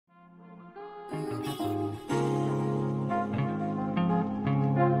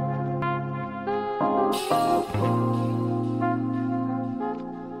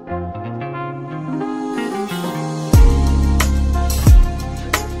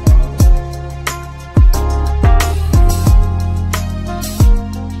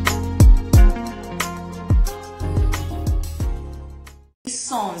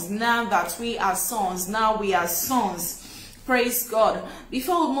now that we are sons. Now we are sons. Praise God.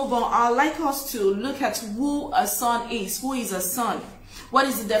 Before we move on, I'd like us to look at who a son is. Who is a son? What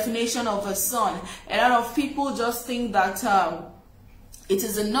is the definition of a son? A lot of people just think that it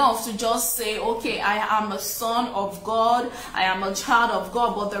is enough to just say, okay, I am a son of God, I am a child of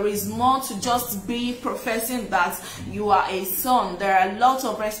God, but there is more to just be professing that you are a son. There are a lot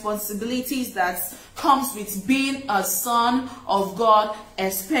of responsibilities that comes with being a son of God,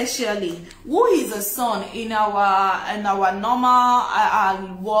 especially. Who is a son in our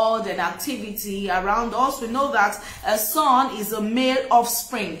normal world and activity around us? We know that a son is a male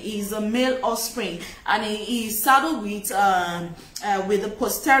offspring. He is a male offspring, and he is saddled with the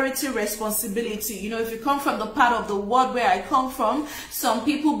posterity responsibility. You know, if you come from the part of the world where I come from, some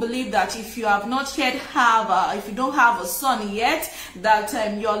people believe that if you have not yet have, if you don't have a son yet, that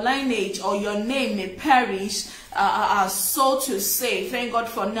your lineage or your name may perish, so to say. Thank God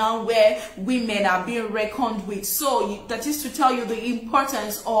for now where women are being reckoned with. So that is to tell you the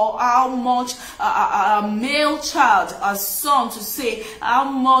importance or how much a male child, a son to say, how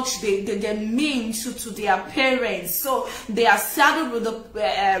much they mean to their parents. So they are saddled with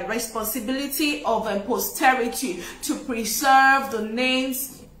the responsibility of posterity to preserve the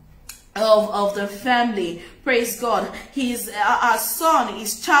names of the family. Praise God. His son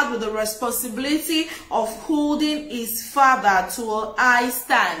is charged with the responsibility of holding his father to a high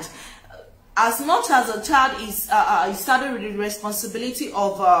stand. As much as a child is saddled with the responsibility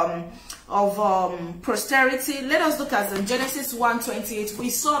of posterity, let us look at Genesis 1:28. We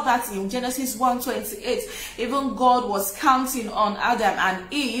saw that in Genesis 1:28, even God was counting on Adam and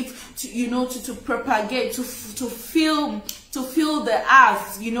Eve to, you know, to propagate, to fill the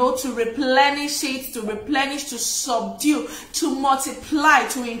earth, you know, to replenish it, to subdue, to multiply,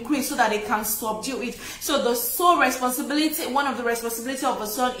 to increase, so that they can subdue it. So the sole responsibility, one of the responsibility of a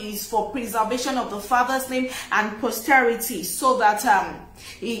son is for preservation of the father's name and posterity, so that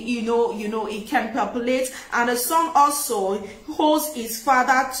he can populate. And the son also holds his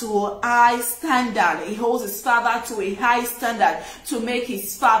father to a high standard. He holds his father to a high standard to make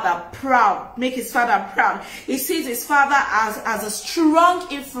his father proud. He sees his father as a strong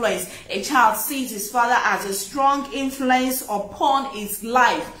influence. A child sees his father as a strong influence upon his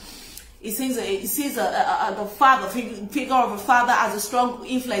life. He sees the father, figure of a father as a strong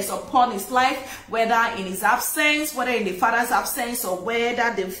influence upon his life, whether in his absence, whether in the father's absence, or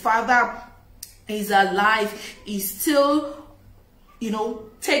whether the father is alive. He still, you know,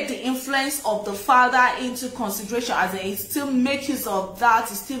 take the influence of the father into consideration, as he still makes use of that,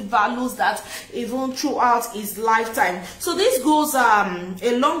 he still values that even throughout his lifetime. So this goes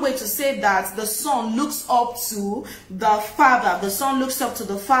a long way to say that the son looks up to the father. The son looks up to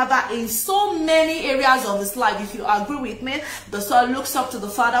the father in so many areas of his life. If you agree with me, the son looks up to the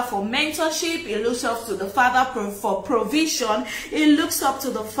father for mentorship, he looks up to the father for provision, he looks up to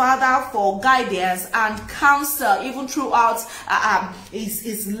the father for guidance and counsel, even throughout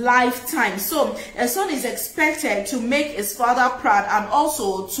his lifetime. So a son is expected to make his father proud and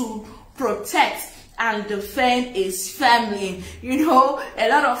also to protect and defend his family. You know, a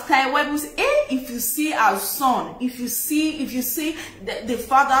lot of time when we say, hey, if you see our son, if you see the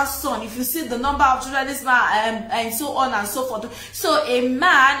father's son, if you see the number of children this man, and so on and so forth. So a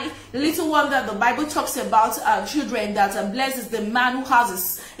man, little one that the Bible talks about children, that blesses the man who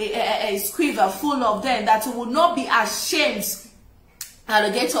has a quiver full of them, that will not be ashamed at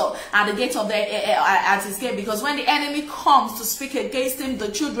the gate of his gate, because when the enemy comes to speak against him,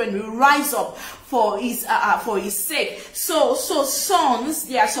 the children will rise up for his sake. So sons,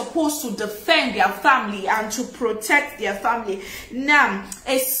 they are supposed to defend their family and to protect their family. Now,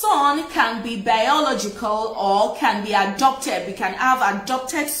 a son can be biological or can be adopted. We can have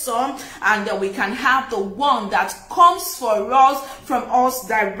adopted son, and we can have the one that comes for us from us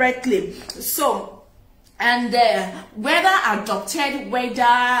directly. So, and whether adopted, whether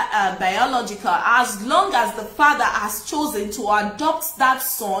biological, as long as the father has chosen to adopt that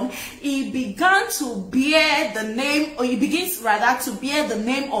son, he begins to bear the name of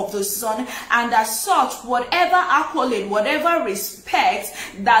the son, and as such, whatever accolade, whatever respect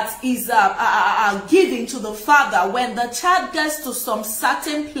that is given to the father, when the child gets to some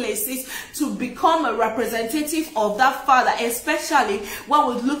certain places to become a representative of that father, especially when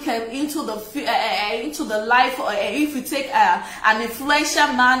we look into the the life, or if you take an influential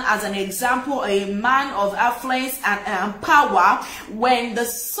man as an example, a man of affluence and power, when the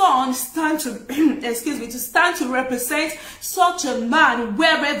son stands to stand to represent such a man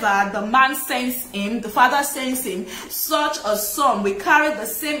wherever the man sends him, the father sends him, such a son will carry the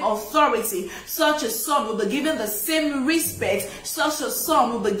same authority, such a son will be given the same respect, such a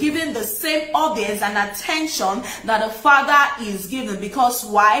son will be given the same audience and attention that the father is given. Because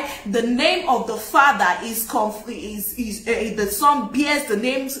why? The name of the father is the son bears the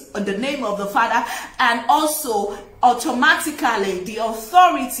name of the father, and also automatically the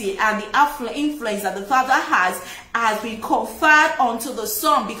authority and the influence that the father has been conferred onto the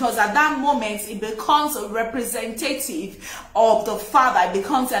son, because at that moment it becomes a representative of the father, it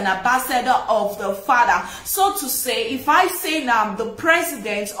becomes an ambassador of the father. So to say, if I say now the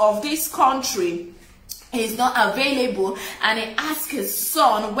president of this country is not available and he asks his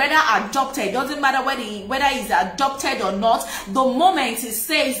son whether adopted, it doesn't matter whether he's adopted or not, the moment he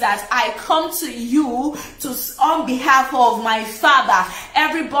says that I come to you on behalf of my father,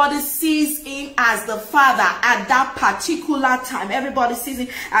 everybody sees him as the father at that particular time. Everybody sees him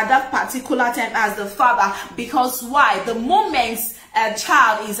at that particular time as the father. Because why? The moment a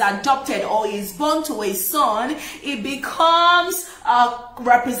child is adopted or is born to a son, it becomes a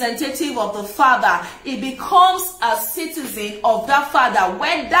representative of the father. It becomes a citizen of that father,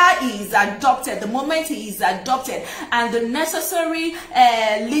 whether he is adopted. The moment he is adopted and the necessary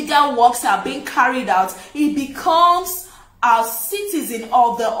legal works are being carried out, it becomes a citizen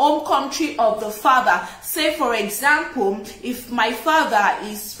of the home country of the father. Say for example, if my father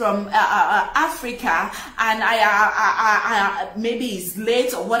is from Africa and I maybe is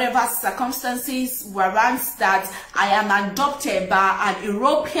late or whatever circumstances warrants that I am adopted by an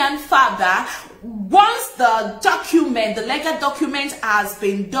European father, once the legal document has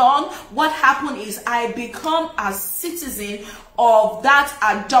been done, what happens is I become a citizen of that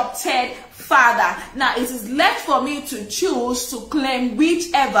adopted father. Now it is left for me to choose to claim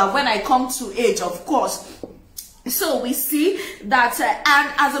whichever when I come to age, of course. So we see that,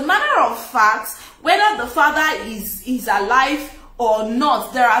 and as a matter of fact, whether the father is alive or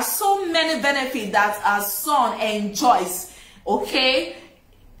not, there are so many benefits that a son enjoys. Okay,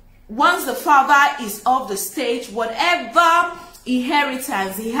 once the father is off the stage, whatever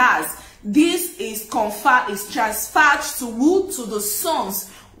inheritance he has, this is transferred to who? To the sons,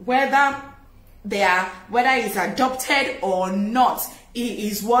 whether he's adopted or not.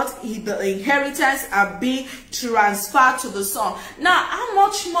 The inheritance are being transferred to the son. Now, how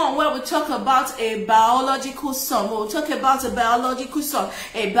much more when we talk about a biological son? We'll talk about a biological son.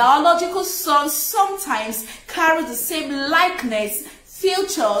 A biological son sometimes carries the same likeness,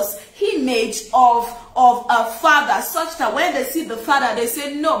 features, image of a father, such that when they see the father, they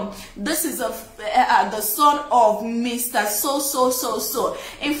say, no, this is the son of Mr. So.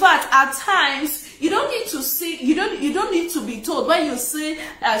 In fact, at times, you don't need to see, you don't need to be told. When you see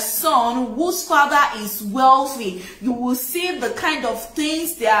a son whose father is wealthy, you will see the kind of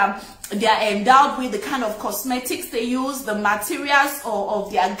things they are endowed with, the kind of cosmetics they use, the materials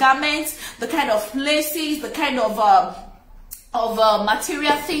of their garments, the kind of places, the kind of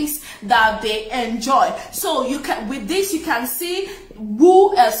material things that they enjoy. So with this you can see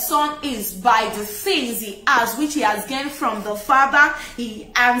who a son is by the things he has, which he has gained from the father.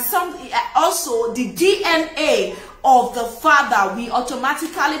 Also the DNA of the father will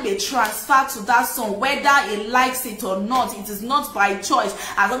automatically be transferred to that son, whether he likes it or not. It is not by choice.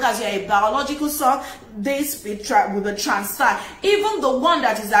 As long as you're a biological son, this will be transferred. Even the one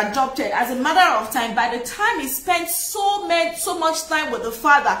that is adopted, as a matter of time, by the time he spends so much time with the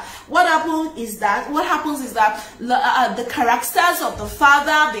father, what happens is that the characters of the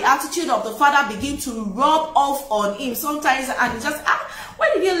father, the attitude of the father begin to rub off on him sometimes, and just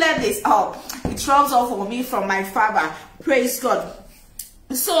where did you learn this? Oh, it rubs off on me from my father. Praise God.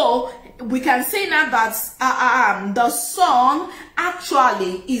 So we can say now that the son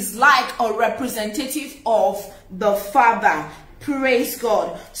actually is like a representative of the father. Praise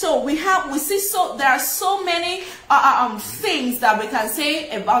God. So there are so many things that we can say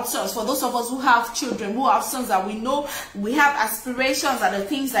about sons. For those of us who have children, who have sons, that we know we have aspirations and the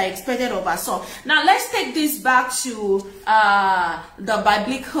things that are expected of our son. Now let's take this back to the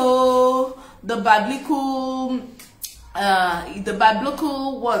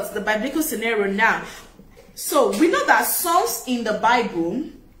biblical scenario now. So we know that sons in the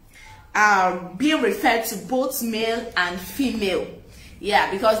Bible are being referred to both male and female.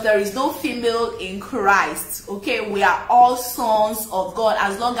 Yeah, because there is no female in Christ. Okay, we are all sons of God.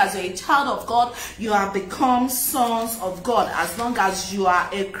 As long as you're a child of God, you have become sons of God. As long as you are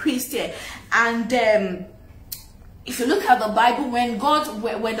a Christian. And if you look at the Bible, when God,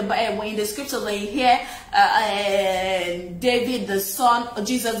 when in the scriptures, when you hear David, the son,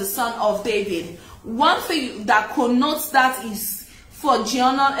 Jesus, the son of David, one thing that connotes that is for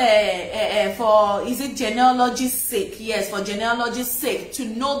is it genealogy's sake? Yes, for genealogy's sake, to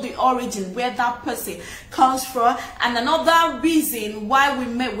know the origin, where that person comes from. And another reason why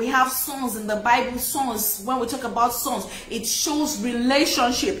we have sons in the Bible, sons, when we talk about sons, it shows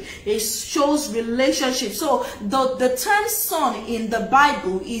relationship. It shows relationship. So the term son in the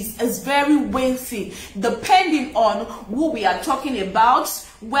Bible is very weighty, depending on who we are talking about,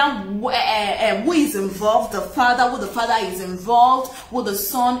 who is involved, the father, who the father is involved, who the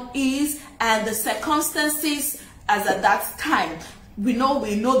son is, and the circumstances as at that time. We know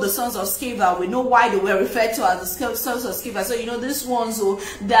the sons of Sceva. We know why they were referred to as the sons of Sceva. So these ones who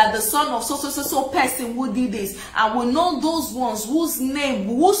they are the son of so person who did this, and we know those ones whose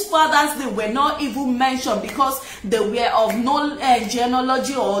father's name were not even mentioned because they were of no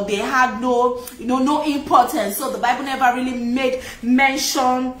genealogy, or they had no importance. So the Bible never really made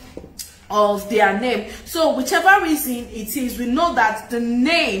mention of their name. So whichever reason it is, we know that the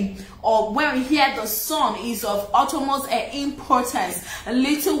name, or when we hear the son, is of utmost importance. A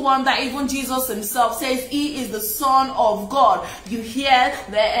little wonder, even Jesus himself says he is the Son of God. You hear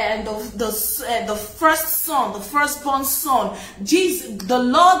the first son, the firstborn son. Jesus, the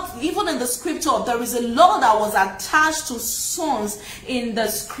Lord, even in the scripture, there is a law that was attached to sons in the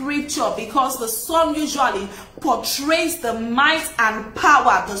scripture, because the son usually portrays the might and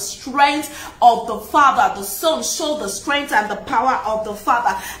power, the strength of the Father. The son shows the strength and the power of the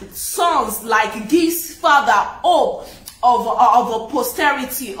Father. Sons like gives Father hope of a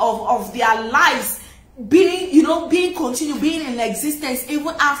posterity, of their lives being in existence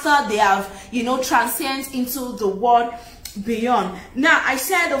even after they have transcended into the world beyond. Now, I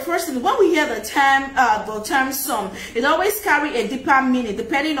said the first thing, when we hear the term son, it always carry a deeper meaning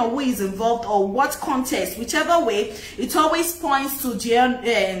depending on who is involved or what context. Whichever way, it always points to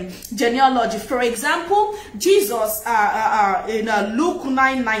genealogy. For example, Jesus in Luke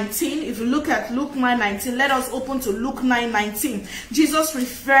 9:19. If you look at Luke 9:19, let us open to Luke 9:19. Jesus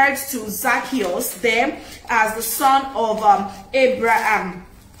referred to Zacchaeus there as the son of Abraham.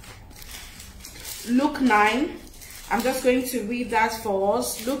 Luke 9. I'm just going to read that for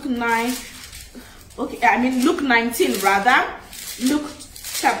us. Luke 9. Okay, I mean Luke 19 rather. Luke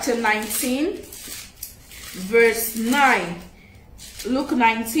chapter 19, verse 9. Luke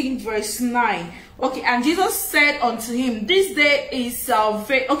 19, verse 9. Okay, and Jesus said unto him, this day is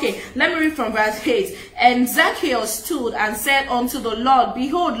salvation. Okay, let me read from verse 8. And Zacchaeus stood and said unto the Lord,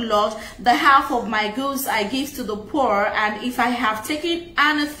 behold, Lord, the half of my goods I give to the poor, and if I have taken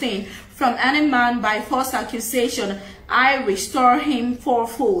anything from any man by false accusation, I restore him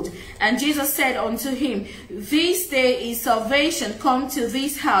fourfold. And Jesus said unto him, this day is salvation come to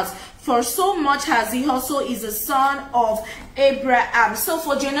this house, for so much as he also is a son of Abraham. So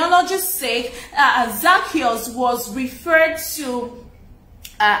for genealogy's sake, Zacchaeus was referred to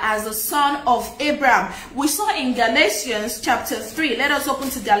as the son of Abraham. We saw in Galatians chapter 3. Let us open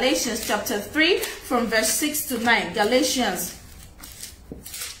to Galatians chapter 3 from verse 6 to 9. Galatians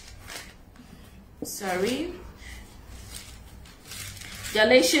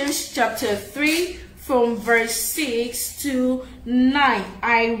chapter 3 from verse 6 to 9.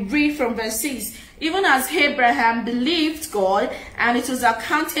 I read from verse 6. Even as Abraham believed God, and it was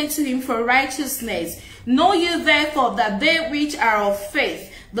accounted to him for righteousness. Know ye therefore that they which are of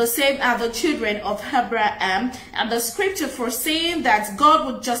faith, the same are the children of Abraham. And the scripture foreseeing that God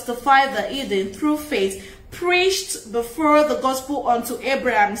would justify the heathen through faith, preached before the gospel unto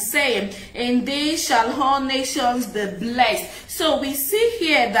Abraham, saying, in thee shall all nations be blessed. So we see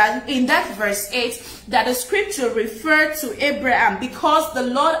here that in that verse 8, that the scripture referred to Abraham because the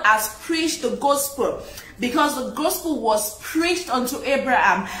Lord has preached the gospel. Because the gospel was preached unto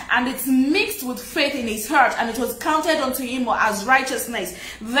Abraham, and it's mixed with faith in his heart, and it was counted unto him as righteousness.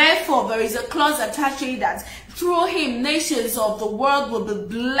 Therefore, there is a clause attached to it that through him nations of the world will be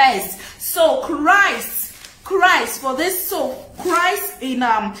blessed. So Christ in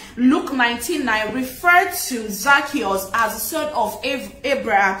Luke 19:9 referred to Zacchaeus as the son of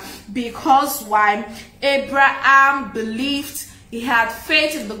Abraham, because why? Abraham believed, he had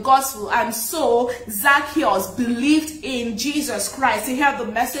faith in the gospel, and so Zacchaeus believed in Jesus Christ. He had the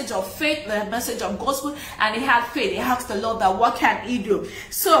message of faith, the message of gospel, and he had faith. He asked the Lord that what can he do?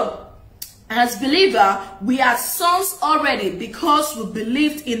 So As believer, we are sons already because we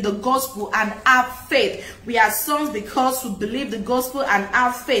believed in the gospel and have faith. We are sons because we believe the gospel and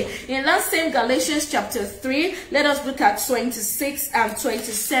have faith. In that same Galatians chapter 3, let us look at 26 and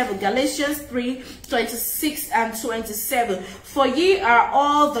 27. Galatians 3, 26 and 27. For ye are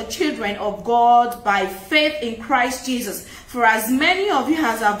all the children of God by faith in Christ Jesus. For as many of you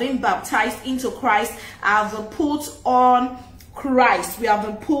as have been baptized into Christ have put on Christ. We have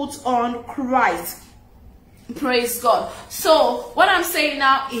been put on Christ. Praise God. So what I'm saying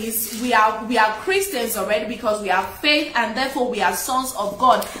now is we are Christians already because we have faith, and therefore we are sons of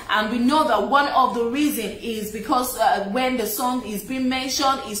God. And we know that one of the reasons is because when the son is being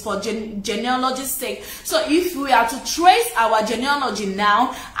mentioned is for genealogy's sake. So if we are to trace our genealogy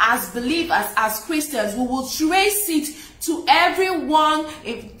now as believers, as Christians, we will trace it to everyone.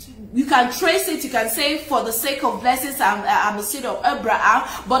 If you can trace it, you can say, for the sake of blessings, I'm the seed of Abraham.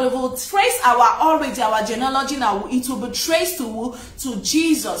 But if we'll trace our origin, our genealogy now, it will be traced to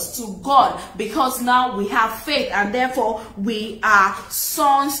Jesus, to God, because now we have faith, and therefore we are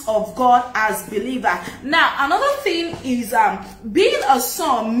sons of God as believers. Now, another thing is being a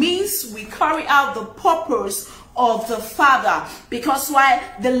son means we carry out the purpose of the Father, because while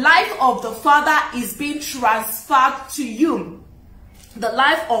the life of the Father is being transferred to you, the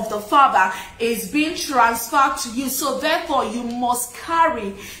life of the Father is being transferred to you. So therefore you must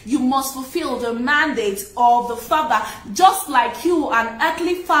fulfill the mandate of the Father. Just like you, an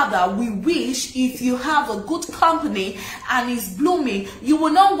earthly father, we wish if you have a good company and is blooming, you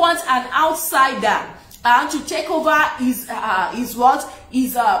will not want an outsider to take over to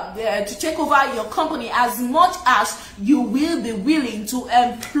take over your company, as much as you will be willing to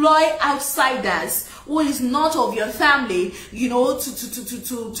employ outsiders who is not of your family, you know, to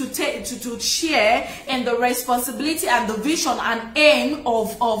share in the responsibility and the vision and aim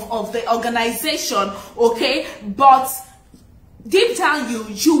of the organization. Okay, but deep down you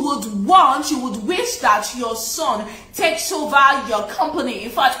would wish that your son takes over your company. In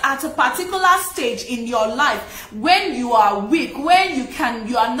fact, at a particular stage in your life, when you are weak, when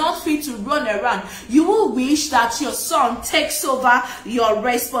you are not fit to run around, you will wish that your son takes over your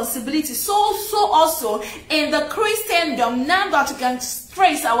responsibility. So also in the Christendom, now that you can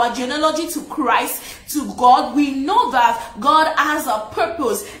trace our genealogy to Christ, to God, we know that God has a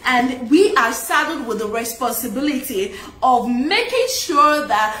purpose, and we are saddled with the responsibility of making sure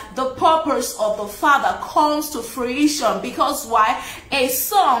that the purpose of the Father comes to fruition. Because why? A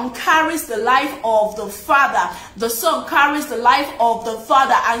son carries the life of the Father. The son carries the life of the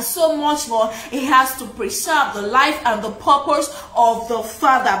Father, and so much more, he has to preserve the life and the purpose of the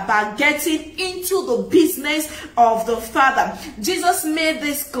Father by getting into the business of the Father. Jesus made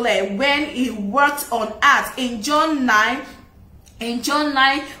this clear when he worked on earth. In John 9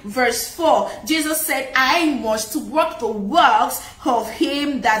 verse 4, Jesus said, I must work the works of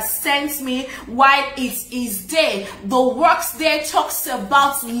him that sent me while it is day. The works there talks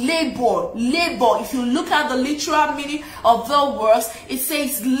about labor. If you look at the literal meaning of the words, it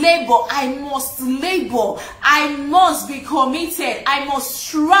says labor. I must labor. I must be committed. I must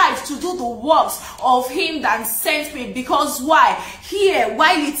strive to do the works of him that sent me. Because why? Here,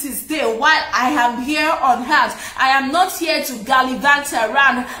 while it is day, while I am here on earth, I am not here to gallivant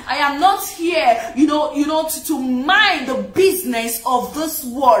around. I am not here, to mind the business of this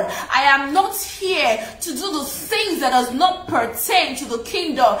world. I am not here to do the things that does not pertain to the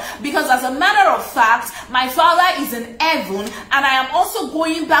kingdom, because as a matter of fact, my Father is in heaven, and I am also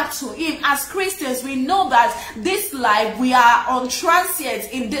going back to him. As Christians, we know that this life, we are on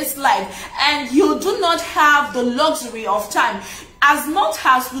transient in this life, and you do not have the luxury of time. As much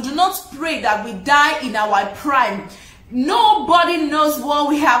as we do not pray that we die in our prime, nobody knows what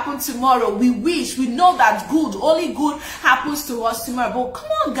will happen tomorrow. We know that only good happens to us tomorrow. But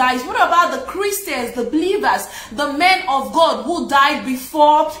come on, guys, what about the Christians, the believers, the men of God who died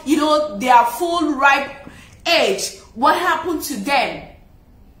before, their full ripe age? What happened to them?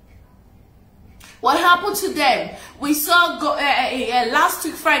 What happened to them? We saw last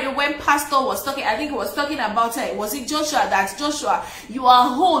week Friday when Pastor was talking, I think he was talking about, was it Joshua? That Joshua, you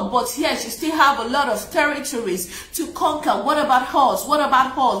are old, but yes, you still have a lot of territories to conquer. What about us? What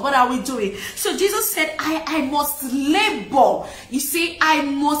about us? What are we doing? So Jesus said, I must labor. You see, I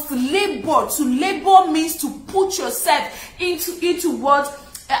must labor. To labor means to put yourself into what?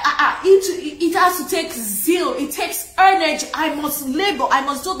 it has to take zeal, it takes energy. I must labor, I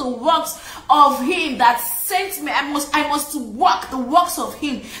must do the works of him that sent me. I must work the works of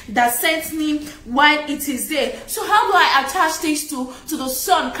him that sent me while it is there. So how do I attach this to the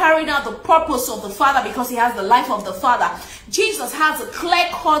Son carrying out the purpose of the Father, because he has the life of the Father? Jesus has a clear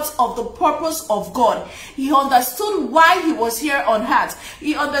cut of the purpose of God. He understood why he was here on earth.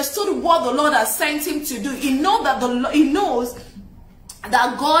 He understood what the Lord has sent him to do. He knows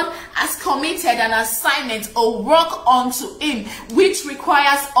that God has committed an assignment or work unto him, which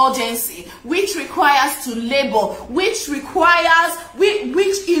requires urgency, which requires to labor, which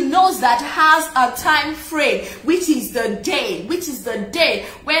he knows that has a time frame, which is the day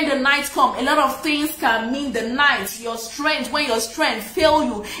when the night comes. A lot of things can mean the night. Your strength, when your strength fail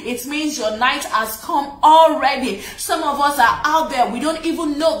you, it means your night has come already. Some of us are out there, we don't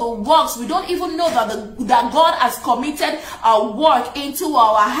even know the works, we don't even know that God has committed a work into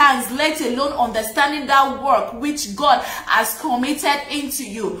our hands, let alone understanding that work which God has committed into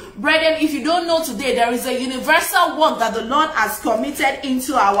you. Brethren, if you don't know today, there is a universal work that the Lord has committed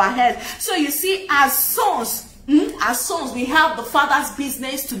into our hands. So you see, as sons, we have the Father's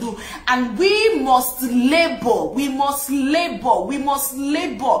business to do, and we must labor. We must labor. We must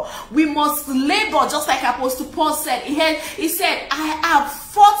labor. We must labor, just like Apostle Paul said. He said, I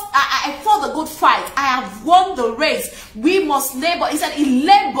fought the good fight. I have won the race. We must labor. He said he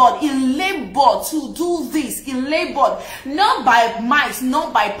labored to do this. He labored, not by might,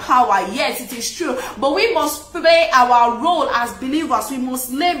 not by power. Yes, it is true, but we must play our role as believers. We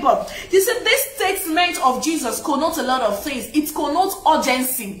must labor. You see, this statement of Jesus connotes a lot of things. It connotes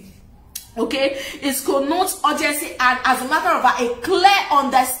urgency. Okay, it connotes urgency, and as a matter of fact, a clear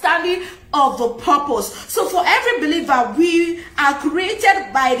understanding of the purpose. So for every believer, we are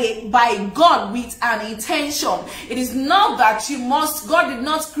created by God with an intention. It is not that you must, God did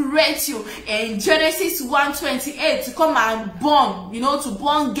not create you in Genesis 1:28 to come and born, to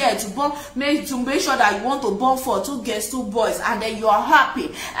born girl, to make sure that you want to born for 2 girls, 2 boys, and then you are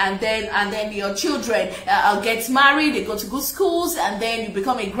happy, and then your children get married, they go to good schools, and then you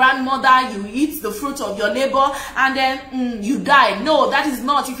become a grandmother, you eat the fruit of your labor, and then you die. No, that is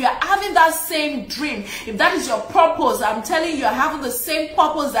not. If you are having that same dream, if that is your purpose, I'm telling you, you're having the same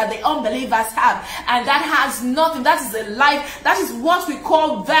purpose that the unbelievers have, and that has nothing. That is a life. That is what we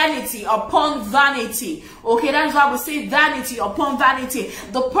call vanity upon vanity. Okay, that's why we say vanity upon vanity.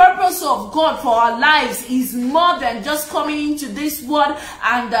 The purpose of God for our lives is more than just coming into this world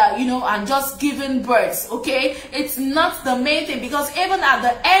and and just giving birth. Okay, it's not the main thing, because even at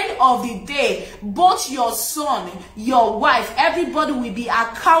the end of the day, both your son, your wife, everybody will be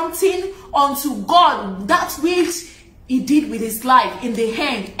accounting unto God that which he did with his life in the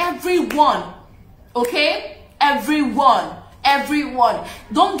end. Everyone. Okay, everyone.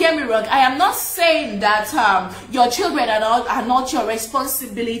 Don't get me wrong, I am not saying that your children are not your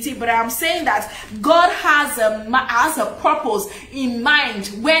responsibility, but I'm saying that God has a purpose in mind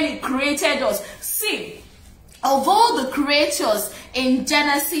when he created us. See, of all the creatures in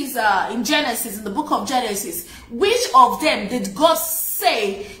Genesis, in the book of Genesis, which of them did God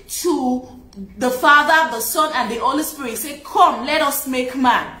say to the Father, the Son, and the Holy Spirit, say, come, let us make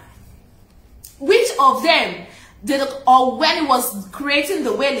man? Which of them did, or when he was creating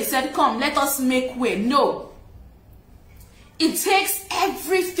the whale, he said, come, let us make way? No. It takes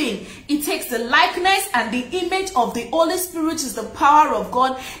everything. It takes the likeness and the image of the Holy Spirit, which is the power of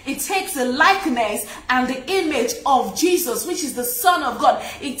God. It takes the likeness and the image of Jesus, which is the Son of God.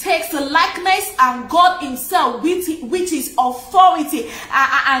 It takes the likeness and God himself, which is authority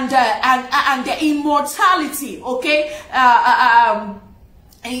and the immortality. Okay,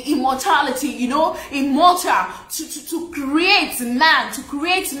 immortality, immortal, to create man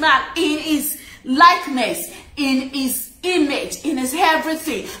in his likeness, in his image, in his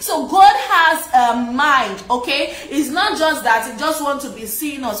everything. So God has a mind. Okay, it's not just that he just wants to be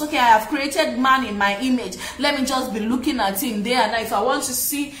seeing us. Okay, I have created man in my image, let me just be looking at him day and night. If I want to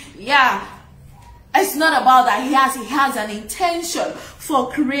see, it's not about that. He has an intention for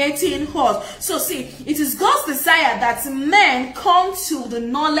creating us. So see, it is God's desire that men come to the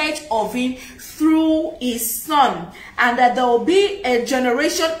knowledge of him through his Son, and that there will be a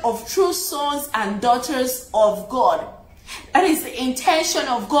generation of true sons and daughters of God. That is the intention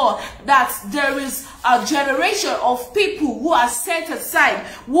of God, that there is a generation of people who are set aside,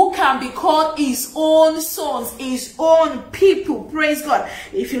 who can be called his own sons, his own people. Praise God.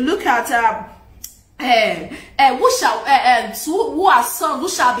 If you look at who are sons, who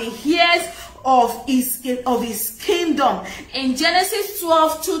shall be heirs of his kingdom. In Genesis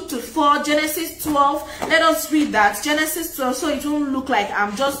 12, 2-4, Genesis 12, let us read that. Genesis 12, so it won't look like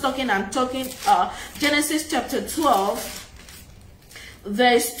I'm talking. Genesis chapter 12,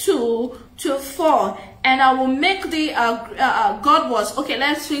 verse 2-4. And I will make thee, God was, okay,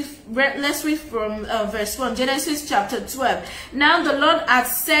 let's read from verse 1, Genesis chapter 12. Now the Lord hath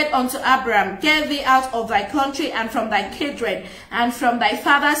said unto Abraham, get thee out of thy country and from thy kindred and from thy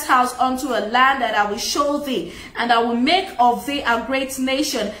father's house unto a land that I will show thee, and I will make of thee a great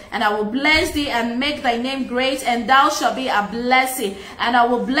nation, and I will bless thee and make thy name great, and thou shalt be a blessing. And I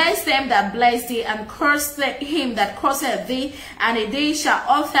will bless them that bless thee, and curse him that curseth thee, and in thee shall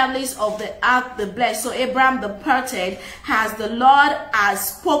all families of the earth be blessed. So Abraham departed, as the Lord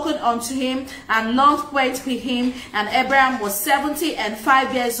has spoken unto him, and Lot went with him. And Abraham was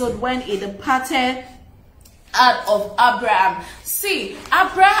 75 years old when he departed out of Abraham. See,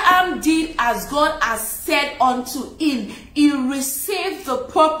 Abraham did as God has said unto him. He received the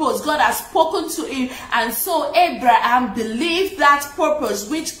purpose God has spoken to him, and so Abraham believed that purpose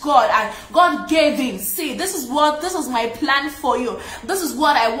which God gave him. See, this is my plan for you. This is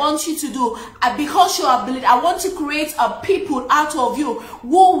what I want you to do. Because you are believed, I want to create a people out of you who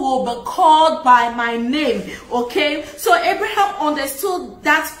will be called by my name. Okay, so Abraham understood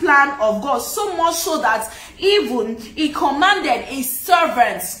that plan of God, so much so that even he commanded his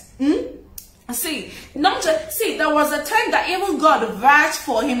servants. See, there was a time that even God vouched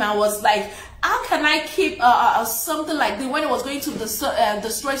for him and was like, how can I keep something like this? When he was going to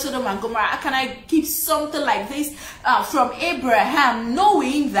destroy Sodom and Gomorrah, how can I keep something like this from Abraham,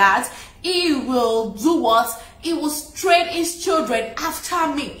 knowing that he will do what? He will train his children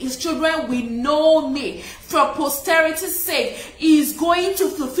after me. His children will know me. For posterity's sake, he is going to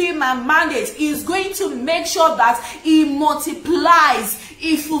fulfill my mandate. He is going to make sure that he multiplies,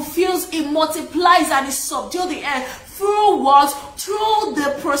 he fulfills, he multiplies, and he subdues the earth. Through what? Through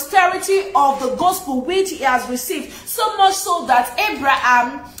the posterity of the gospel which he has received. So much so that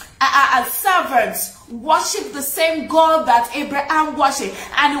Abraham as servants worship the same God that Abraham worshipped,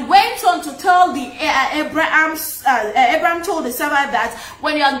 and went on to tell Abraham told the servant that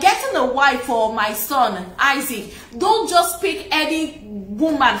when you are getting a wife for my son Isaac, don't just pick any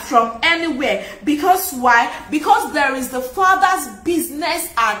woman from anywhere. Because why? Because there is the Father's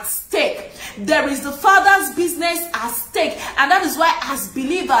business at stake. There is the Father's business at stake, and that is why as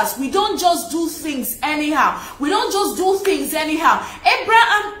believers we don't just do things anyhow. We don't just do things anyhow.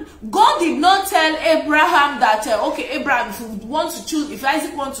 God did not tell Abraham that okay, Abraham, if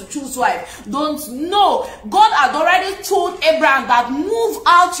Isaac wants to choose wife, don't. No, God had already told Abraham that move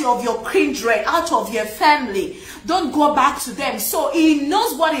out of your kindred, out of your family. Don't go back to them. So he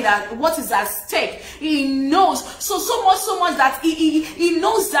knows what is at stake. He knows so much that he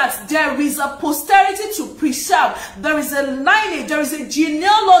knows that there is a posterity to preserve. There is a lineage, there is a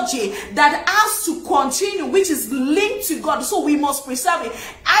genealogy that has to continue, which is linked to God. So we must preserve it.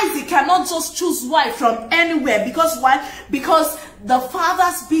 Isaac cannot just choose wife from anywhere. Because why? Because the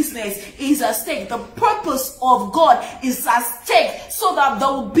Father's business is at stake. The purpose of God is at stake, so that there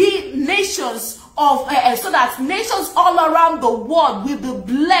will be nations so that nations all around the world will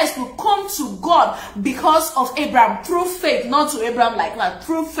be blessed, will come to God because of Abraham, through faith, not to Abraham like that,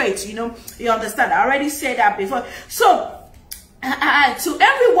 through faith. You understand? I already said that before. So to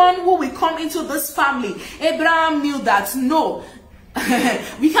everyone who will come into this family, Abraham knew that no,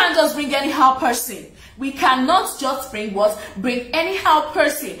 we can't just bring anyhow person. We cannot just bring anyhow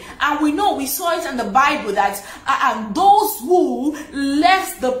person. And we saw it in the Bible that those who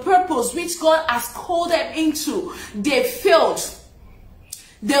left the purpose which God has called them into, they failed.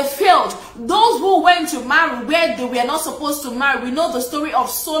 They failed. Those who went to marry where they were not supposed to marry. We know the story of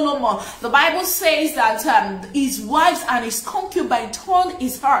Solomon. The Bible says that his wives and his concubine turned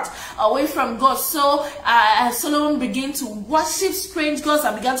his heart away from God. So Solomon began to worship strange gods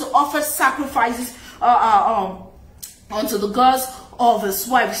and began to offer sacrifices unto the gods of his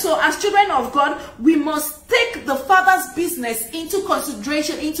wife. So as children of God, we must take the Father's business into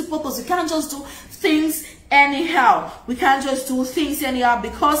consideration, into purpose. We can't just do things anyhow. We can't just do things anyhow,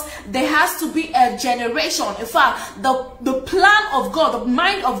 because there has to be a generation. In fact, the plan of God, the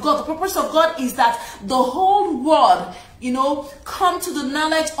mind of God, the purpose of God is that the whole world, come to the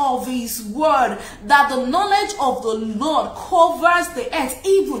knowledge of his word, that the knowledge of the Lord covers the earth,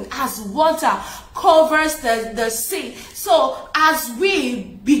 even as water covers the sea. So as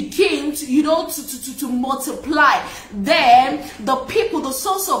we begin to multiply, then the people, the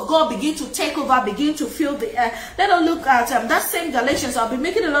sons of God, begin to take over, begin to fill the earth. Let us look at that same Galatians. I'll be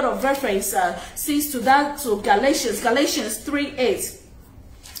making a lot of reference to Galatians 3:8.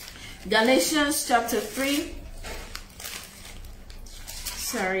 Galatians chapter 3.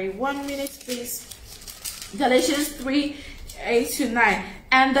 Sorry, 1 minute, please. Galatians 3, 8 to 9.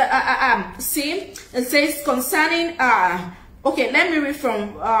 And see, it says concerning okay, let me read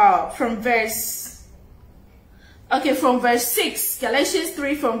from verse, okay, from verse 6. Galatians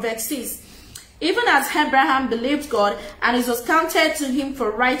 3 from verse 6. Even as Abraham believed God, and it was counted to him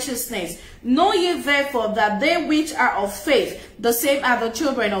for righteousness. Know ye therefore that they which are of faith, the same are the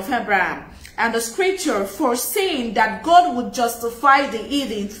children of Abraham. And the scripture foreseeing that God would justify the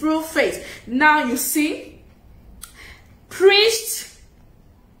heathen through faith. Now you see, preached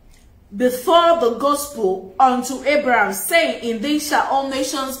before the gospel unto Abraham, saying, in thee shall all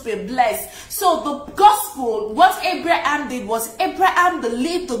nations be blessed. So the gospel, what Abraham did was, Abraham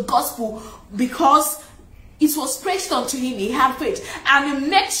believed the gospel because it was preached unto him. He had faith, and he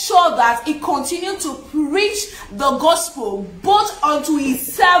made sure that he continued to preach the gospel both unto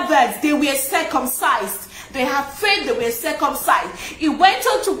his servants. They were circumcised. They had faith, they were circumcised. He went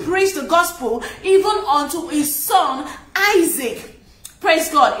on to preach the gospel even unto his son Isaac. Praise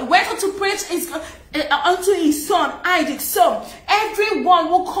God. He went on to preach unto his son Isaac. So everyone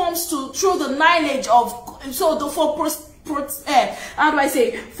who comes to through the knowledge of, so the how do I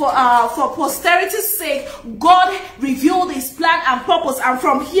say, for posterity's sake, God revealed his plan and purpose, and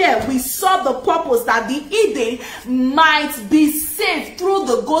from here we saw the purpose that the heathen might be saved through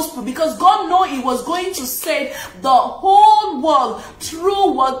the gospel, because God knew he was going to save the whole world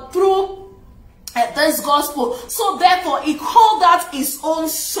through what? Through this gospel. So therefore he called out his own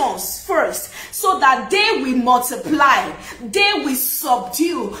sons first, so that they will multiply, they will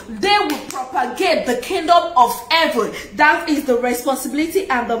subdue, they will propagate the kingdom of heaven. That is the responsibility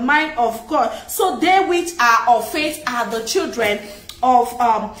and the mind of God. So they which are of faith are the children of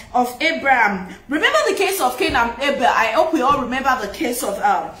Abraham. Remember the case of Cain and Abel. I hope we all remember the case of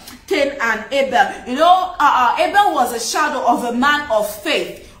Cain and Abel. You know, Abel was a shadow of a man of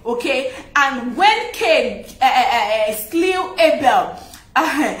faith. Okay, and when Cain slew Abel,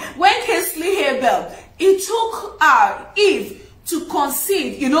 it took Eve to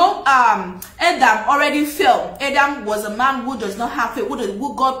conceive. You know, Adam already fell. Adam was a man who does not have faith,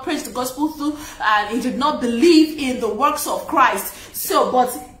 who God preached the gospel through, and he did not believe in the works of Christ. So, but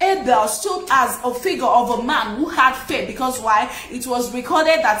Abel stood as a figure of a man who had faith, because why? It was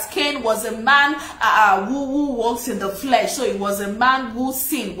recorded that Cain was a man who walks in the flesh. So it was a man who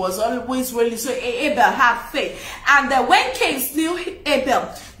sinned, was always really. So Abel had faith. And when Cain slew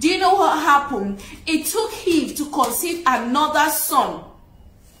Abel, do you know what happened? It took Eve to conceive another son.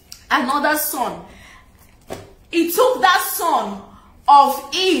 Another son. It took that son of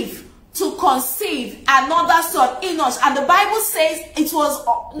Eve to conceive another son, Enosh. And the Bible says it was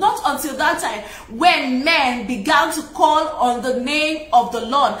not until that time when men began to call on the name of the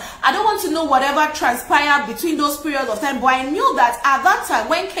Lord. I don't want to know whatever transpired between those periods of time, but I knew that at that time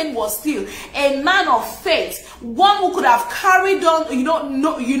when Cain was still a man of faith, one who could have carried on,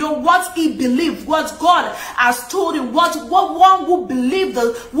 you know what he believed, what God has told him, what one who believed,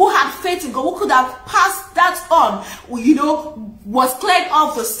 who had faith in God, who could have passed that on, you know, was cleared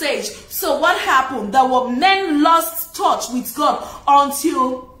off the stage. So what happened? There were men lost touch with God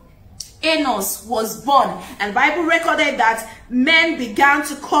until Enos was born. And Bible recorded that men began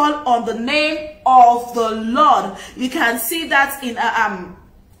to call on the name of the Lord. You can see that in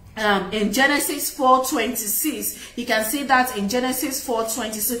Genesis 4:26. You can see that in Genesis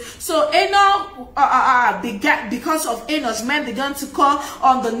 4:26. So Enoch began, because of Enoch, men began to call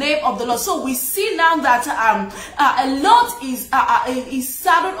on the name of the Lord. So we see now that a lot is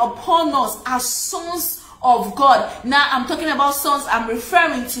saddled upon us as sons of God. Now I'm talking about sons, I'm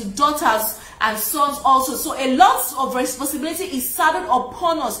referring to daughters and sons also. So a lot of responsibility is saddled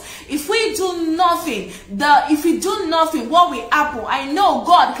upon us. If we do nothing, what will happen? I know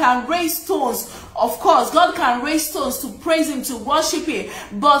God can raise stones. Of course, God can raise stones to praise him, to worship him.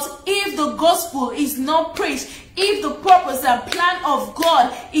 But if the gospel is not preached, if the purpose and plan of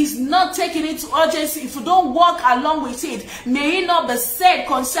God is not taken into urgency, if you don't walk along with it, may it not be said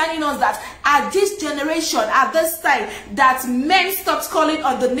concerning us that at this generation, at this time, that men stopped calling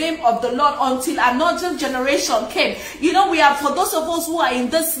on the name of the Lord until another generation came. You know, we have, for those of us who are in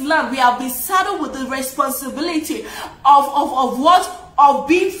this land, we have been saddled with the responsibility of what? of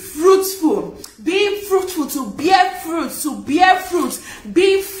being fruitful, to bear fruit,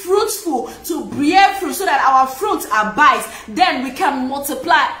 being fruitful to bear fruit, so that our fruit abides. Then we can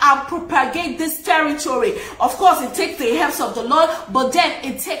multiply and propagate this territory. Of course, it takes the help of the Lord, but then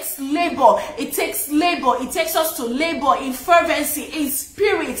it takes labor. It takes us to labor in fervency, in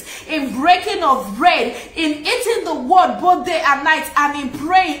spirit, in breaking of bread, in eating the word both day and night, and in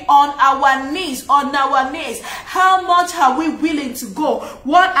praying on our knees. How much are we willing to go?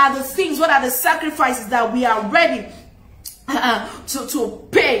 What are the things, what are the sacrifices that we are ready to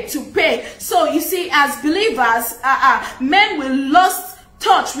pay? So you see, as believers, men will lose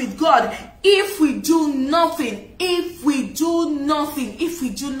touch with God if we do nothing.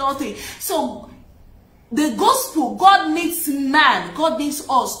 So the gospel, God needs man, God needs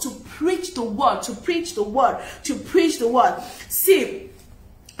us to preach the word, See,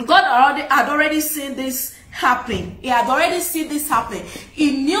 God had already seen this happening. He had already seen this happen.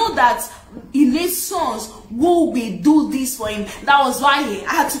 He knew that he needs sons who will do this for him. That was why he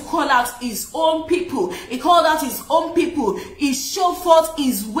had to call out his own people. He called out his own people. He showed forth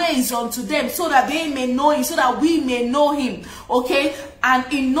his ways unto them, so that they may know him, so that we may know him. Okay? And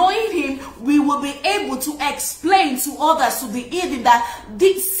in knowing him, we will be able to explain to others, to the heathen, that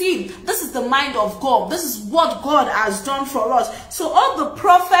this is the mind of God. This is what God has done for us. So all the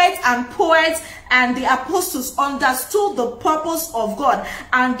prophets and poets and the apostles understood the purpose of God,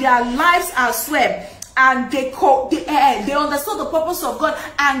 and their lives as well. And they understood the purpose of God,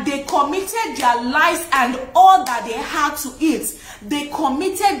 and they committed their lives and all that they had to it. They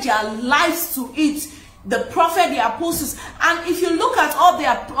committed their lives to it. The prophet, the apostles. And if you look at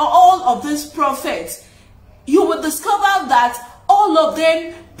all of these prophets, you will discover that all of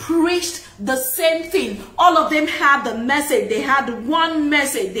them preached the same thing. All of them had the message. They had one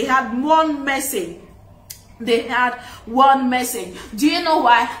message. They had one message. Do you know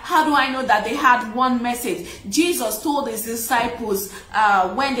why? How do I know that they had one message? Jesus told his disciples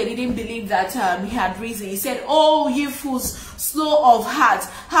when they didn't believe that he had risen. He said, "Oh, ye fools, slow of heart,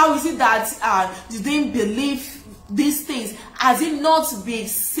 how is it that you didn't believe these things? Has it not been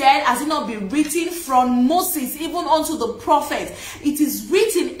said? Has it not been written from Moses even unto the prophet? It is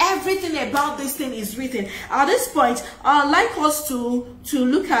written. Everything about this thing is written." At this point, I'd like us to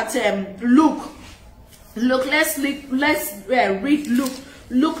look at Luke. Let's read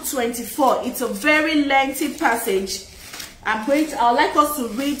Luke 24. It's a very lengthy passage. I'd like us to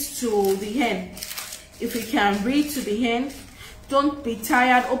read to the end. If we can read to the end, don't be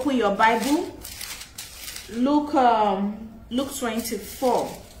tired. Open your Bible. Luke 24.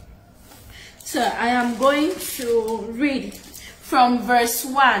 So I am going to read from verse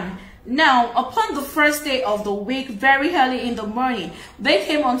 1. Now, upon the first day of the week, very early in the morning, they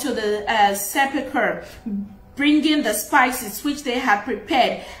came unto the sepulchre, bringing the spices which they had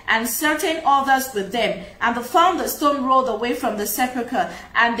prepared, and certain others with them. And they found the stone rolled away from the sepulchre.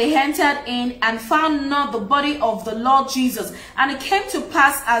 And they entered in, and found not the body of the Lord Jesus. And it came to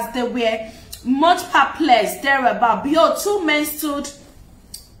pass, as they were much perplexed thereabout, behold, two men stood.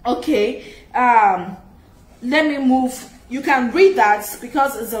 Okay, let me move. You can read that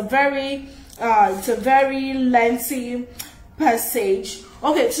because it's a very lengthy passage.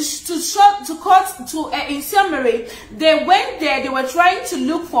 Okay, in summary, they went there. They were trying to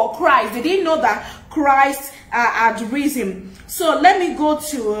look for Christ. They didn't know that Christ had risen. So let me go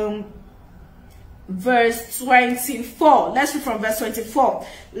to verse 24. Let's read from verse 24.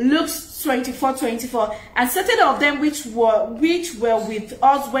 Luke 24:24. And certain of them which were with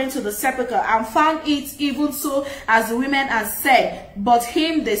us went to the sepulchre, and found it even so as the women had said, but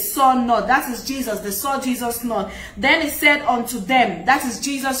him they saw not. That is Jesus. They saw Jesus not. Then he said unto them, that is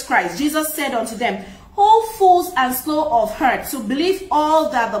Jesus Christ. Jesus said unto them, O fools and slow of heart, to believe all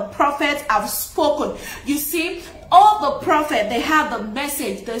that the prophets have spoken. You see, all the prophets, they had the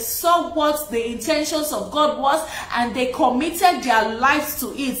message. They saw what the intentions of God was, and they committed their lives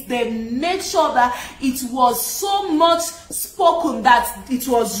to it. They made sure that it was so much spoken that it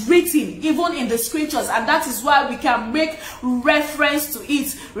was written, even in the scriptures. And that is why we can make reference to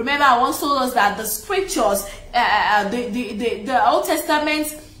it. Remember, I once told us that the scriptures, the Old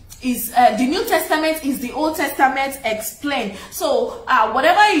Testament is the New Testament is the Old Testament explained. So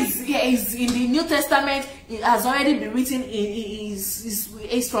whatever is in the New Testament, it has already been written,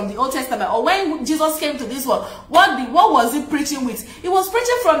 is from the Old Testament. Or when Jesus came to this world, what was he preaching with? He was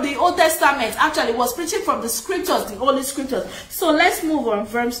preaching from the Old Testament. Actually, he was preaching from the scriptures, the Holy Scriptures. So let's move on,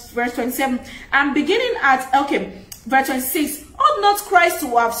 verse 27. I'm beginning at, okay, Verse 26, ought not Christ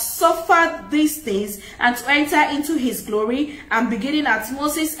to have suffered these things and to enter into his glory? And beginning at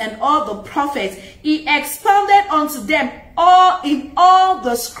Moses and all the prophets, he expounded unto them all in all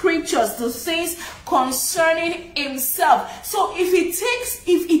the scriptures the things concerning himself. So if it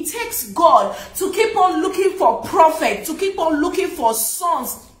takes God to keep on looking for prophets, to keep on looking for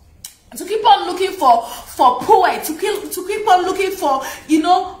sons, to keep on looking for poets, to keep on looking for, you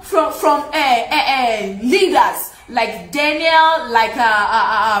know, from leaders like Daniel, like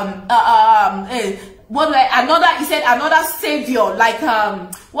he said another savior, like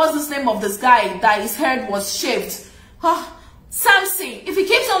what's this name of this guy that his head was shaved? Samson. If he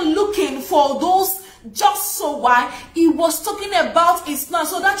keeps on looking for those, just so why he was talking about his plan,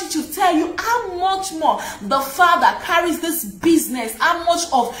 so that it should tell you how much more the Father carries this business, how much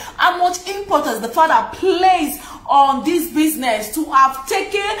importance the Father plays on this business, to have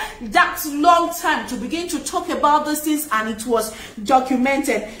taken that long time to begin to talk about these things, and it was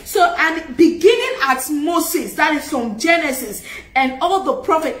documented. So, and beginning at Moses, that is from Genesis, and all the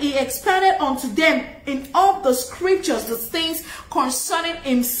prophets, he expanded unto them in all the scriptures the things concerning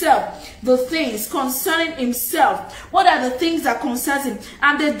himself. The things concerning himself. What are the things that concern him?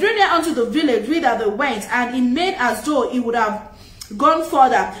 And they drew near unto the village whither they went, and he made as though he would have gone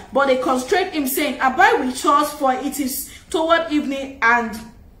further, but they constrained him, saying, abide with us, for it is toward evening, and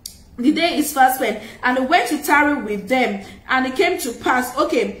the day is fast spent. And he went to tarry with them, and it came to pass.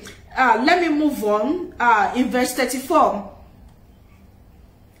 Okay, let me move on. In verse 34.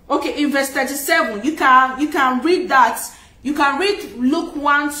 Okay, in verse 37, you can read that. You can read Luke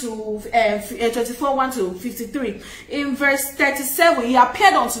 1 to 24, 1 to 53. In verse 37, he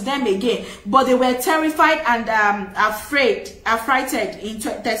appeared unto them again, but they were terrified and affrighted in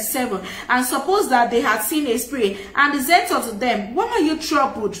 37, and supposed that they had seen a spirit. And he said unto them, why are you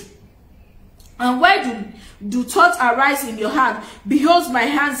troubled? And why do thoughts arise in your heart? Behold, my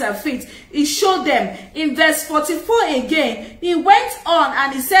hands and feet. He showed them. In verse 44 again, he went on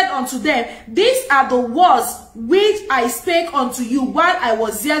and he said unto them, these are the words which I spake unto you while I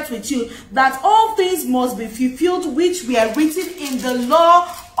was yet with you, that all things must be fulfilled which were written in the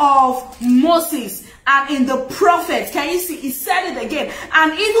law of Moses and in the prophets. Can you see? He said it again.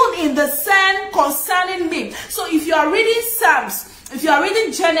 And even in the Psalm concerning me. So if you are reading Psalms, if you are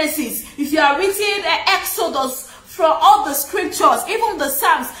reading Genesis, if you are reading Exodus, from all the scriptures, even the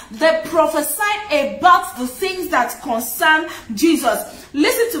Psalms, they prophesied about the things that concern Jesus.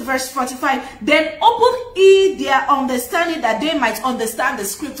 Listen to verse 45. Then open ye their understanding, that they might understand the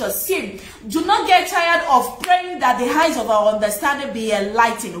scriptures. See, do not get tired of praying that the eyes of our understanding be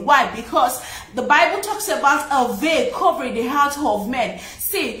enlightened. Why? Because the Bible talks about a veil covering the heart of men.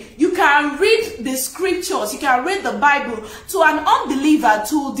 See, you can read the scriptures, you can read the Bible to an unbeliever,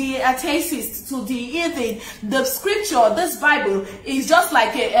 to the atheist, to the heathen. The scripture, this Bible, is just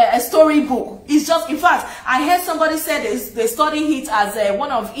like a storybook. It's just, in fact, I heard somebody say this, they study it as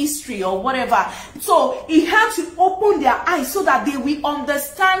one of history or whatever. So he had to open their eyes so that they will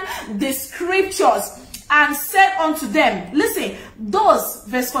understand the scriptures, and said unto them, listen, thus,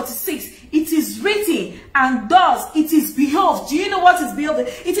 verse 46, it is written, and thus it is behold. Do you know what is behold?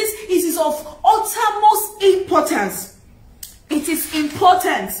 It is of uttermost importance. It is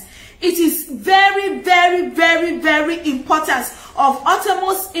important. It is very, very, very, very important, of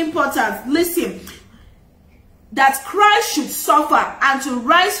uttermost importance. Listen, that Christ should suffer and to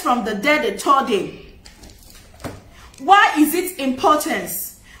rise from the dead the third day. Why is it important?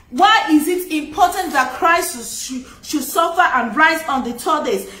 Why is it important that Christ should suffer and rise on the third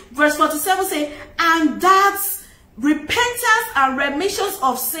day? Verse 47 says, and that repentance and remissions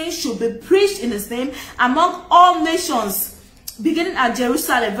of sins should be preached in his name among all nations, beginning at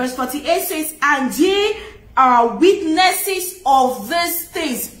Jerusalem. Verse 48 says, and ye are witnesses of these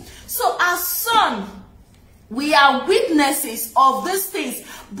things. So as son, we are witnesses of these things,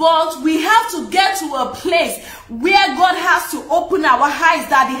 but we have to get to a place where God has to open our eyes,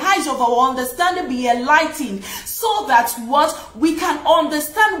 that the eyes of our understanding be enlightened, so that what we can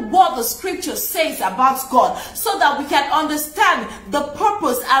understand what the scripture says about God, so that we can understand the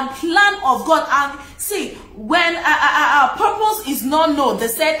purpose and plan of God. And see, when a purpose is not known, they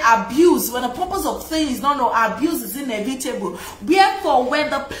said abuse. When the purpose of thing is not known, abuse is inevitable. Therefore, when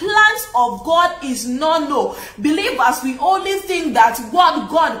the plans of God is not known, believers, we only think that what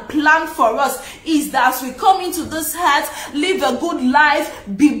God planned for us is that we come into this earth, live a good life,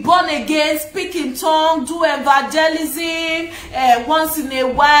 be born again, speak in tongues, do evangelism once in a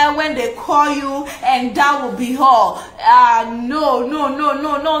while when they call you, and that will be all. No.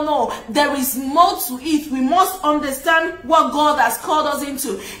 There is more to it. We we must understand what God has called us into.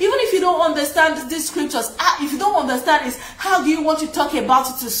 Even if you don't understand these scriptures, if you don't understand this, how do you want to talk about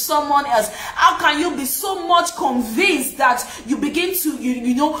it to someone else? How can you be so much convinced that you begin to,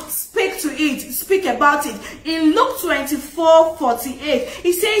 you know, speak about it? In Luke 24:48,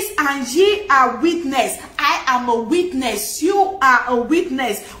 it says, and ye are witness. I am a witness. You are a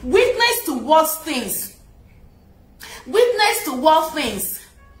witness. Witness to what things? Witness to what things?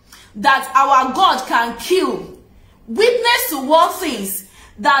 That our God can kill. Witness to what things?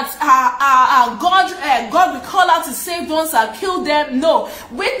 That God will call out to save ones and kill them. No.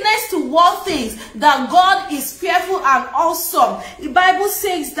 Witness to what things? That God is fearful and awesome. The Bible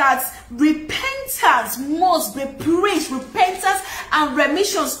says that repentance must be preached. Repentance and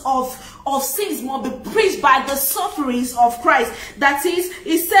remissions of sins must be preached by the sufferings of Christ. That is,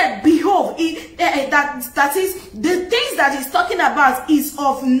 he said, behold, that is, the things that he's talking about is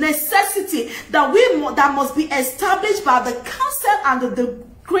of necessity, that must be established by the counsel and the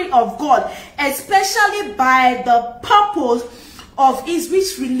decree of God, especially by the purpose of his,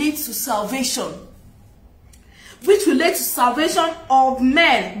 which relates to salvation. Which relates to salvation of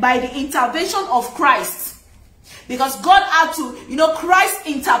men by the intervention of Christ. Because God had to, you know, Christ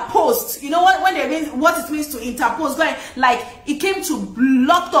interposed. You know what it means to interpose? Like he came to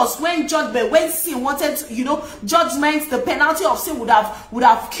block us when judgment, when sin wanted to, you know, judgment, the penalty of sin would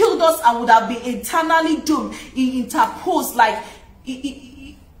have killed us and would have been eternally doomed. He interposed, like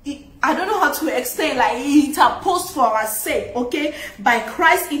I don't know how to explain, like he interposed for our sake, okay, by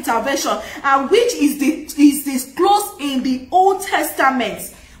Christ's intervention, and which is disclosed in the Old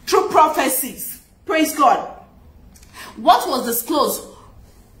Testament through prophecies. Praise God. What was disclosed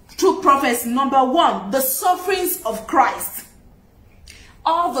through prophecy? Number one, the sufferings of Christ.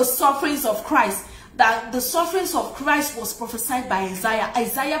 All the sufferings of Christ. That the sufferings of Christ was prophesied by Isaiah.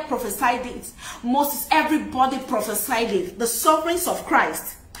 Isaiah prophesied it. Moses, everybody prophesied it. The sufferings of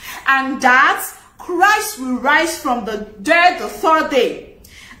Christ. And that Christ will rise from the dead the third day.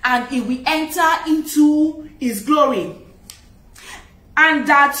 And he will enter into his glory. And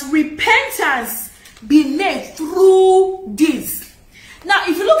that repentance be made through this. Now,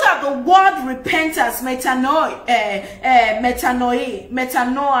 if you look at the word repentance, metanoia,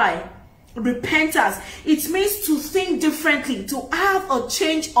 repentance, it means to think differently, to have a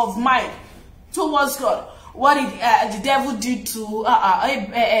change of mind towards God. What did the devil do to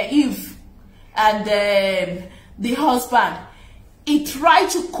Eve and the husband? He tried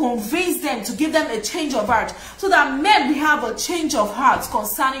to convince them, to give them a change of heart, so that men will have a change of heart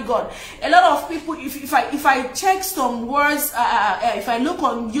concerning God. A lot of people, if I check some words, if I look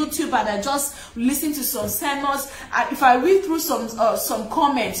on YouTube and I just listen to some sermons, and if I read through some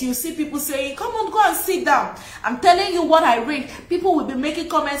comments, you see people saying, "Come on, go and sit down." I'm telling you what I read. People will be making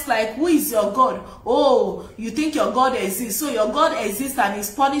comments like, "Who is your God? Oh, you think your God exists? So your God exists and is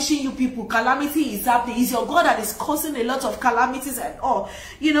punishing you people. Calamity is happening. Is your God that is causing a lot of calamities and all?"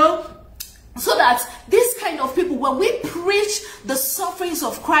 You know, so that this kind of people, when we preach the sufferings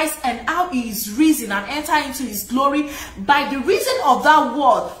of Christ and how he is risen and enter into his glory, by the reason of that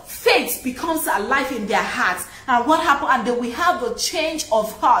word, faith becomes alive in their hearts. And what happened? And then we have a change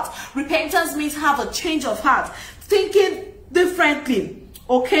of heart. Repentance means have a change of heart, thinking differently.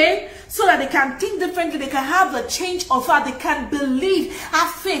 Okay, so that they can think differently, they can have the change of heart, they can believe, have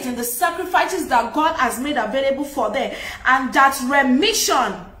faith in the sacrifices that God has made available for them. And that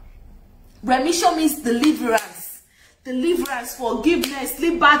remission means deliverance, forgiveness,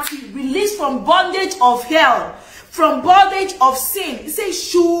 liberty, release from bondage of hell, from bondage of sin. It says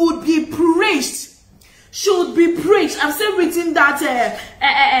should be preached. I'm still reading that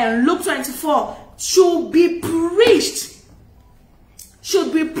Luke 24. Should be preached.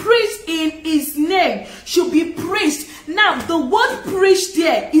 Should be preached in his name. Should be preached. Now, the word preached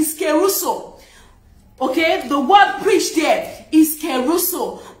there is keruso. Okay? The word preached there is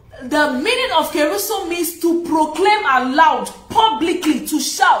keruso. The meaning of keruso means to proclaim aloud, publicly, to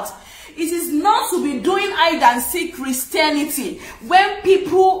shout. It is not to be doing hide and seek Christianity. When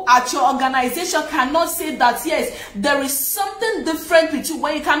people at your organization cannot say that, yes, there is something different with you,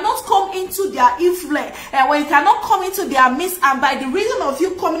 when you cannot come into their influence, when you cannot come into their midst, and by the reason of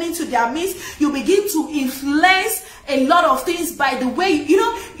you coming into their midst, you begin to influence a lot of things by the way, you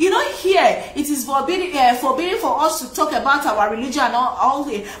know, here it is forbidden for us to talk about our religion and all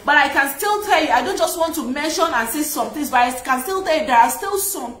that. But I can still tell you, I don't just want to mention and say some things, but I can still tell you there are still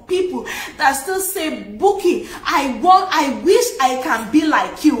some people that still say, Buki, I wish I can be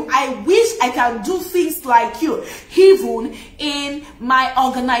like you. I wish I can do things like you, even in my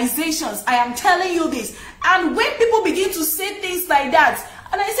organizations. I am telling you this. And when people begin to say things like that,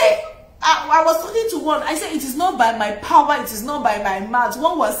 and I say, I was talking to one. I said, it is not by my power, it is not by my mouth.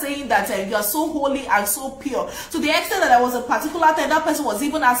 One was saying that you are so holy and so pure. To the extent that there was a particular time, that person was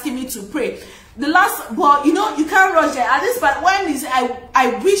even asking me to pray. The last, well, you know, you can't rush it. At this point, when he said,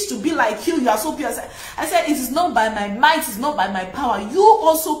 I wish to be like you are so pure. I said, it is not by my might, it is not by my power. You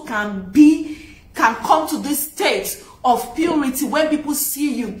also can come to this state of purity when people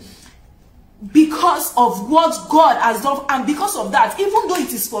see you, because of what God has done. And because of that, even though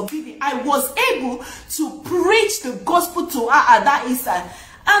it is forbidden, I was able to preach the gospel to her at that instant.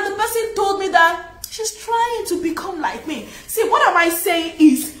 And the person told me that she's trying to become like me. See, what am I saying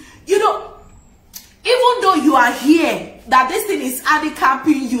is, you know, even though you are here, that this thing is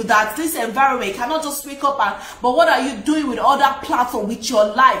handicapping you, that this environment cannot just wake up and, but what are you doing with other platform, with your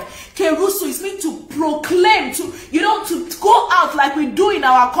life? Keruso is meant to proclaim, to, you know, to go out like we do in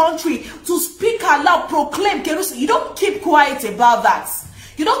our country, to speak aloud, proclaim. Keruso, you don't keep quiet about that.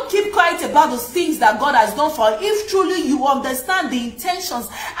 You don't keep quiet about the things that God has done for you. If truly you understand the intentions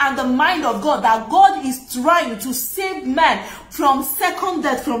and the mind of God, that God is trying to save man from second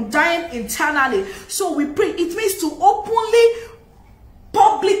death, from dying eternally. So we pray. It means to openly,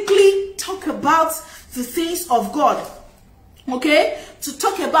 publicly talk about the things of God. Okay? To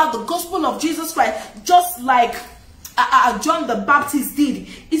talk about the gospel of Jesus Christ, just like John the Baptist did.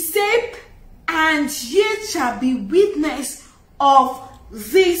 He said, and ye shall be witness of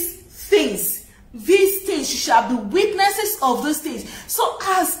these things. These things, you shall be witnesses of these things. So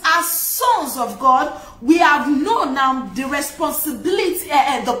as sons of God, we have known now the responsibility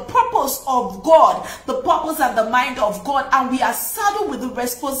and the purpose of God, the purpose and the mind of God, and we are saddled with the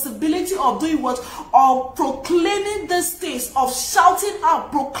responsibility of doing what? Of proclaiming these things, of shouting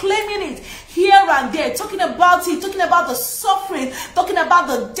out, proclaiming it here and there, talking about it, talking about the suffering, talking about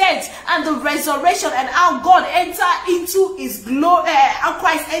the death and the resurrection, and how God entered into his glory, how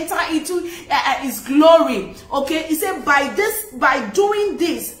Christ entered into his glory. Okay, he said, by doing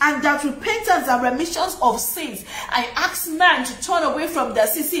this, and that repentance and remission of sins, I ask man to turn away from their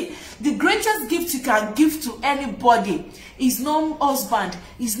sins. See, the greatest gift you can give to anybody is no husband,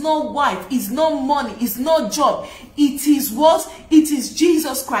 is no wife, is no money, is no job. It is what? It is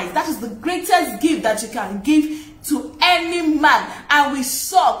Jesus Christ. That is the greatest gift that you can give to any man. And we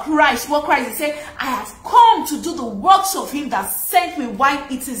saw Christ, what Christ said, I have come to do the works of him that sent me while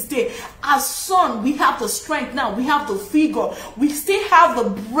it is day. As son, we have the strength now, we have the figure, we still have the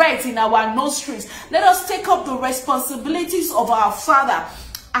breath in our nostrils. Let us take up the responsibilities of our Father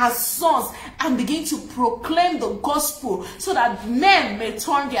as sons and begin to proclaim the gospel, so that men may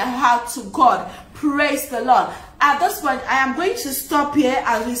turn their heart to God. Praise the Lord. At this point, I am going to stop here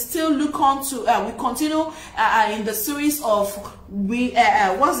as we still look on to, we continue in the series of,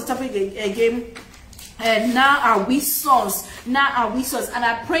 what's the topic again? Now are we sons. Now are we sons. And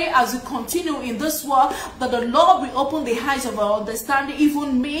I pray as we continue in this world, that the Lord will open the eyes of our understanding,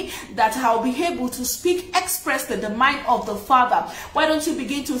 even me, that I'll be able to speak expressly the mind of the Father. Why don't you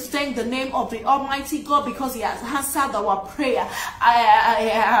begin to thank the name of the Almighty God, because he has answered our prayer.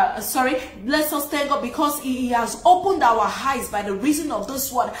 Bless us, thank God, because he has opened our eyes by the reason of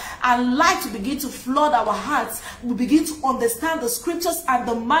this word, and light to begin to flood our hearts. We begin to understand the scriptures and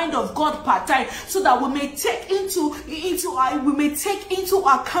the mind of God part time, so that we may take into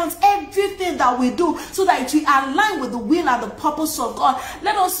account everything that we do, so that it will align with the will and the purpose of God.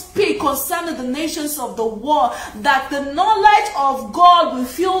 Let us speak concerning the nations of the world, that the knowledge of God will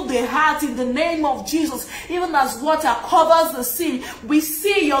fill the heart in the name of Jesus. Even as water covers the sea, we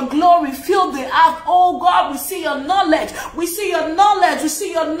see your glory fill the earth. Oh God, we see your knowledge, we see your knowledge, we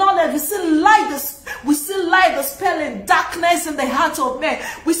see your knowledge, we see light, we see light dispelling darkness in the heart of men.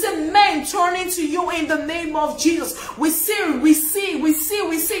 We see men turning to you in the name of Jesus. We see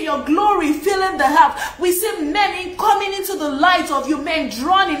your glory filling the earth. We see men coming into the light of you, men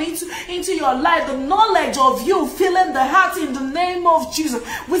drawn into your light, the knowledge of you filling the heart in the name of Jesus.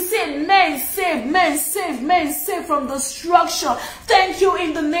 We see men saved from destruction. Thank you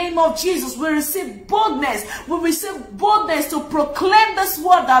in the name of Jesus. We receive boldness. We receive boldness to proclaim this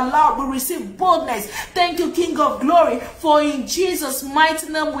word aloud. We receive boldness. Thank you, King of Glory, for in Jesus' mighty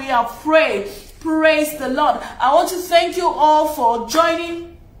name we are prayed. Praise the Lord. I want to thank you all for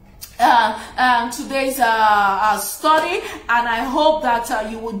joining today's study, and I hope that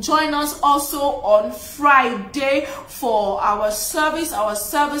you will join us also on Friday for our service. Our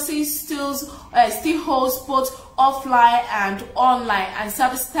services still holds both offline and online, and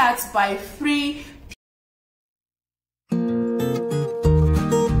service starts by 3